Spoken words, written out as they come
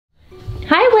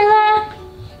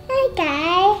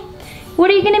What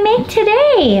are you gonna make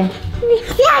today?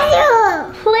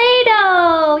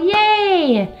 Play-Doh!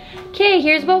 Yay! Okay,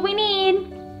 here's what we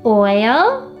need.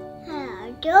 Oil.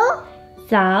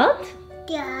 Salt.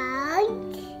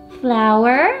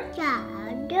 Flour.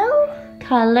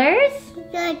 Colors.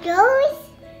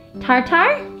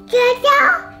 Tartar.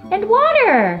 And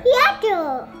water.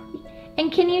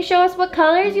 And can you show us what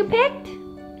colors you picked?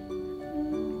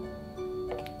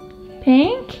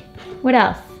 Pink. What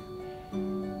else?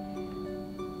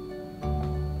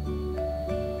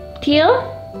 Teal.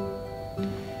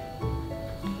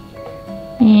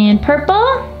 And purple.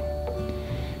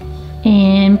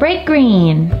 And bright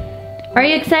green. Are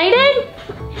you excited?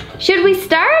 Should we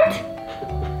start?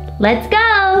 Let's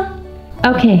go.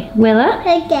 Okay, Willa.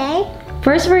 Okay.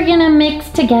 First we're gonna mix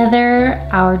together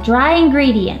our dry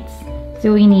ingredients.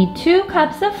 So we need 2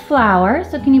 cups of flour.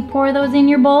 So can you pour those in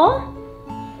your bowl?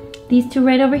 These 2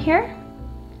 right over here?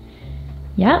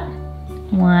 Yep.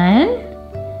 1.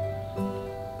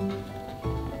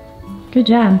 Good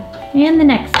job. And the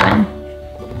next one.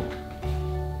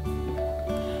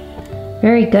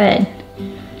 Very good.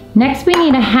 Next we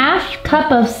need a 1/2 cup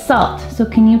of salt. So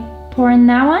can you pour in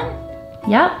that one?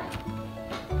 Yep.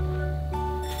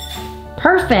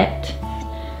 Perfect.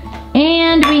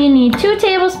 And we need 2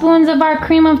 tablespoons of our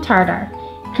cream of tartar.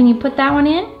 Can you put that one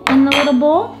in the little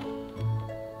bowl?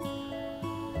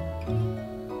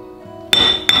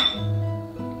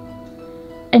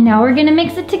 And now we're gonna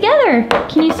mix it together.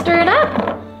 Can you stir it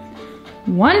up?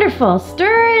 Wonderful,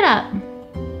 stir it up.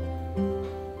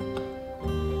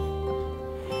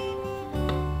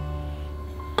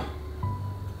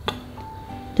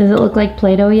 Does it look like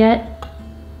Play-Doh yet?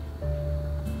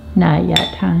 Not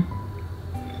yet, huh?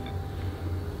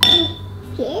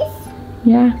 Yes.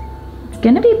 Yeah, it's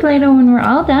gonna be Play-Doh when we're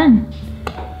all done.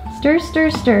 Stir, stir,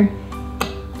 stir.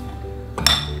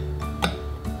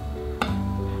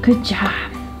 Good job.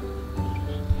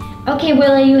 Okay,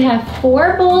 Willa, you have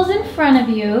 4 bowls in front of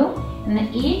you, and they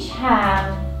each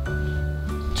have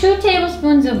 2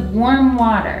 tablespoons of warm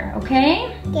water,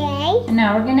 okay? Okay. And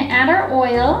now we're gonna add our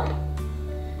oil.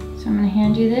 So I'm gonna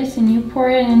hand you this and you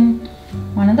pour it in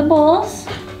one of the bowls.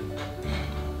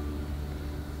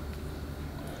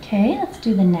 Okay, let's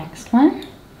do the next one.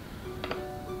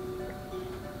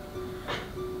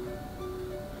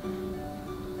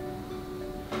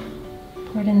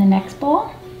 Pour it in the next bowl.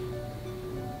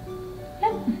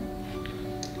 Yep.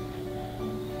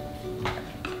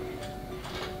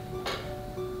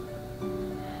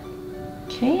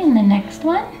 Okay, and the next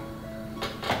one.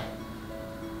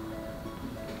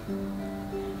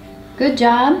 Good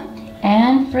job.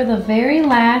 And for the very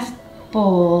last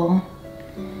bowl,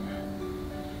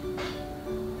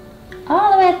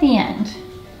 all the way at the end.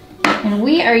 And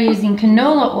we are using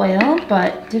canola oil,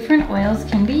 but different oils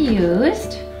can be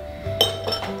used.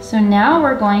 So now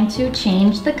we're going to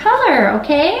change the color,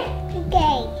 okay?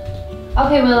 Okay.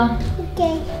 Okay, Willa.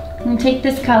 Okay. I'm gonna take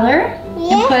this color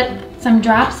and put some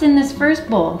drops in this first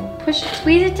bowl.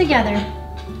 Squeeze it together.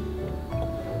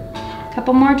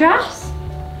 Couple more drops.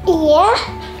 Yeah.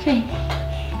 Okay.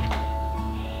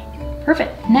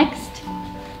 Perfect. Next.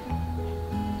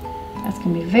 That's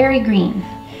gonna be very green.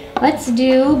 Let's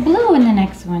do blue in the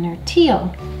next one, or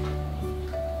teal.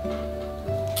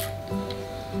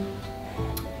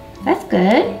 That's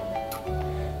good.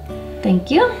 Thank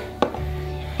you.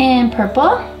 And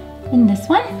purple in this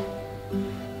one.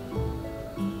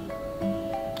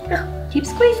 Keep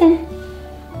squeezing.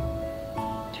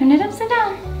 Turn it upside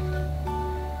down.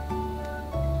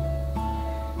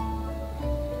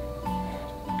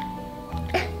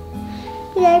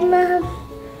 Yeah, Mom.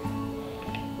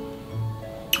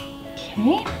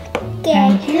 Okay.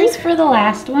 And here's for the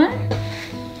last one.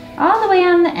 All the way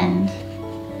on the end.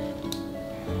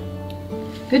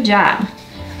 Good job.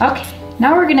 Okay,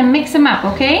 now we're gonna mix them up,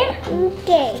 okay?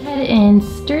 Okay. Go ahead and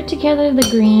stir together the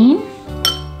green.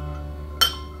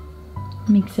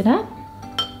 Mix it up.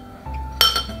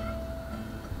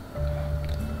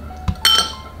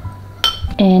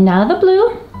 And now the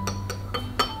blue.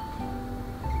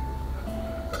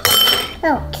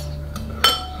 Oh.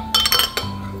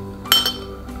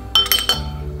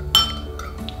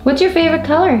 What's your favorite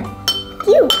color?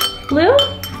 You. Blue?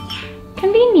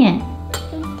 Convenient.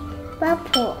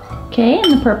 Purple. Okay,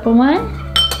 and the purple one.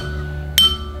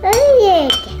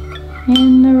 Red.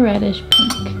 And the reddish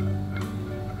pink.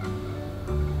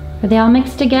 Are they all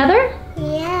mixed together?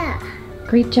 Yeah.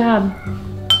 Great job.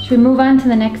 Should we move on to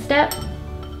the next step?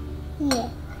 Yeah.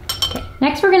 Okay,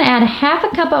 next we're gonna add 1/2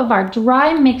 cup of our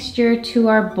dry mixture to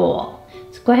our bowl.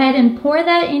 So go ahead and pour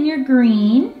that in your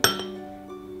green.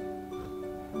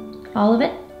 All of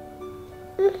it?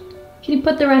 Can you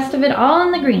put the rest of it all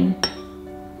in the green?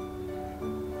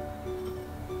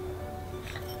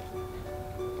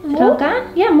 Is it all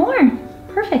gone? Yeah, more.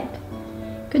 Perfect.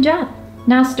 Good job.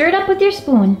 Now stir it up with your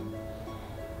spoon.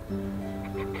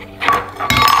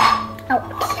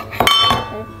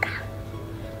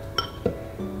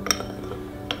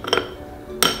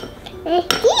 It's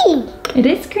green. It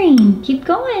is green. Keep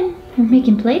going. You're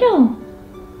making Play-Doh.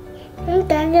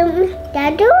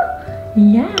 Dadu?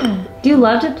 Yeah. Do you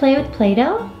love to play with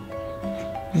Play-Doh?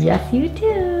 Yes, you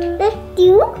do. Let's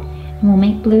do. And we'll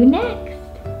make blue next.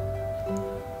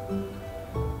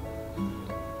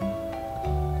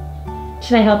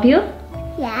 Should I help you?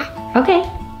 Yeah. Okay.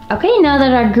 Okay, now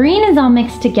that our green is all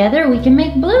mixed together, we can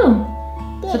make blue.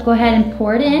 So go ahead and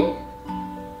pour it in.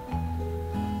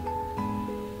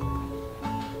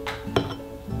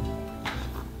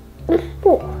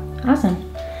 Awesome.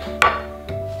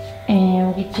 And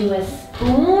we'll get you a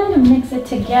spoon and mix it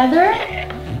together.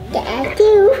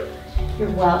 Dadu.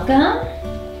 You're welcome.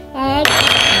 And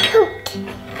coat.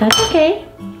 That's okay.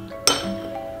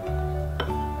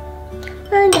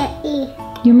 And E.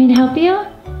 You want me to help you?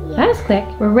 That was quick.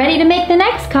 We're ready to make the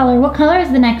next color. What color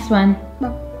is the next one?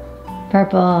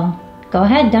 Purple. Go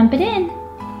ahead, dump it in.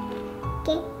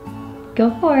 Okay.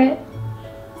 Go for it.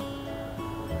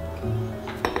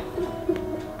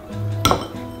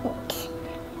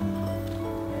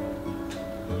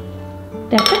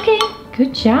 That's okay.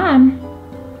 Good job.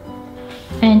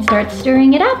 And start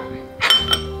stirring it up.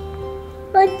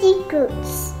 What's the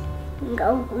goods?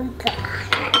 Go with that.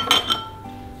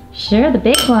 Sure, the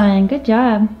big one. Good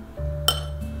job.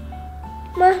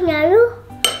 Mom, Naru.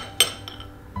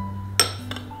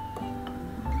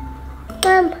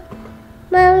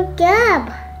 Mom,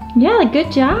 job. Yeah,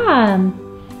 good job.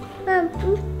 Mom,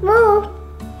 more.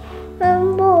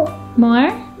 Mom, more.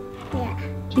 More? Yeah.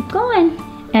 Keep going.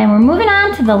 And we're moving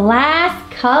on to the last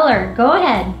color. Go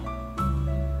ahead.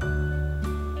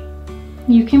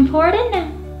 You can pour it in now.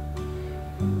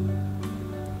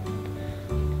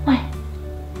 What?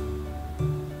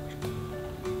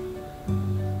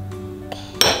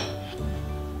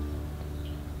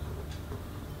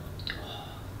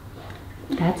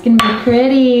 That's gonna be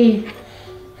pretty.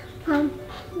 Mom.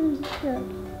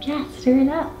 Yeah, stir it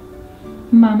up.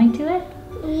 Mommy to it?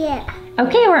 Yeah.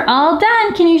 Okay, we're all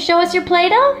done. Can you show us your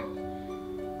Play-Doh?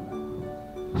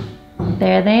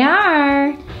 There they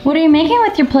are. What are you making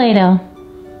with your Play-Doh?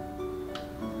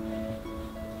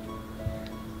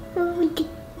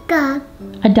 Dog.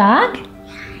 A dog?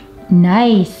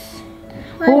 Nice.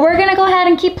 Well, we're gonna go ahead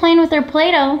and keep playing with our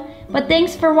Play-Doh, but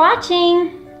thanks for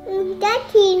watching.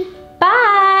 Daddy.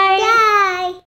 Bye. Dad.